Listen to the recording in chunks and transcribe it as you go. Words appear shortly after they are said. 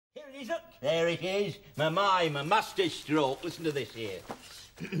There it is. My master stroke. Listen to this here.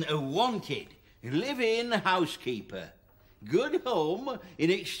 Wanted, live-in housekeeper. Good home in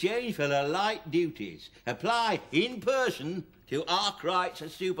exchange for the light duties. Apply in person to Arkright's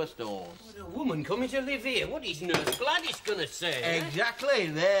superstores. What, a woman coming to live here? What is Nurse Gladys gonna say? Exactly.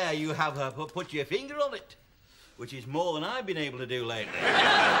 There you have put your finger on it, which is more than I've been able to do lately.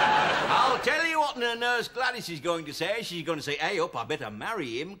 I'll tell you what Nurse Gladys is going to say. She's going to say, hey up, I better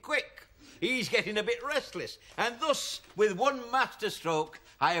marry him quick. He's getting a bit restless. And thus, with one masterstroke,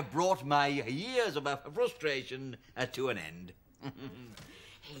 I have brought my years of frustration to an end.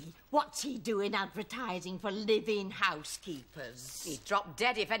 Hey, what's he doing advertising for live-in housekeepers? He'd drop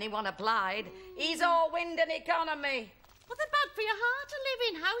dead if anyone applied. He's all wind and economy. Well, they're bad for your heart to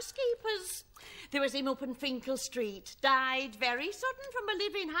live-in housekeepers. There was him up in Finkel Street. Died very sudden from a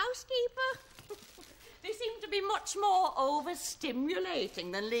live-in housekeeper. They seem to be much more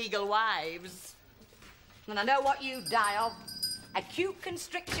overstimulating than legal wives. And I know what you die of. Acute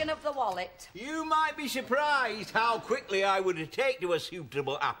constriction of the wallet. You might be surprised how quickly I would take to a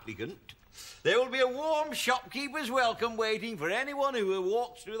suitable applicant. There will be a warm shopkeeper's welcome waiting for anyone who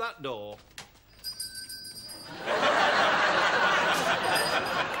walks through that door.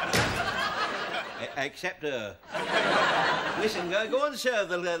 Except her. Listen, go and serve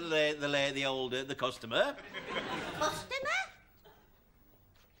the customer. Customer?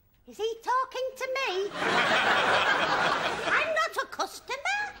 Is he talking to me? I'm not a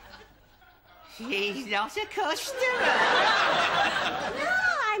customer. She's not a customer. No,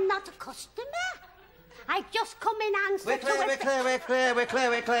 I'm not a customer. I just come in answer We're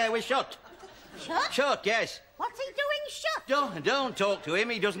clear. We're shut. Shut? Shut, yes. What's he doing shut? Don't talk to him.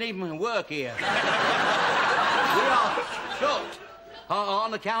 He doesn't even work here. We are shut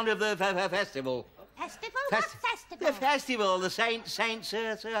on account of the festival. Festival? What festival? The festival, the Saint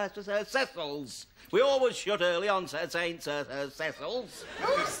Cecil's. We always shut early on Saint Cecil's.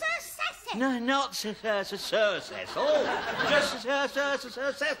 Who's Sir Cecil? No, not Sir Cecil. Just Sir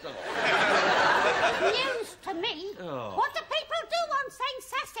Cecil. News to me. Oh. What do people do on St.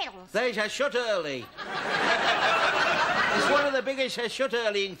 Cecil's? They shut early. It's one of the biggest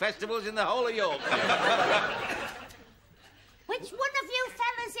shut-earlying festivals in the whole of Yorkshire. Which one of you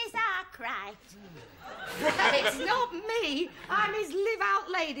fellas is Arkright? It's not me. I'm his live-out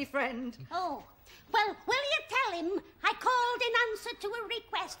lady friend. Oh, well, will you tell him I called in answer to a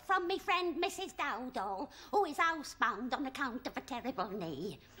request from me friend Mrs. Dowdall, who is housebound on account of a terrible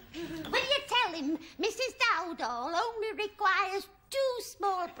knee. Will you tell him Mrs. Dowdall only requires 2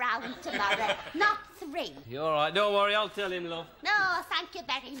 small brown tomorrow, not 3? You're all right. Don't worry. I'll tell him, love. No, thank you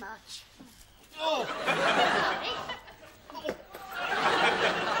very much. Oh. Sorry.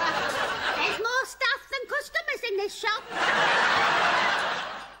 There's more staff than customers in this shop.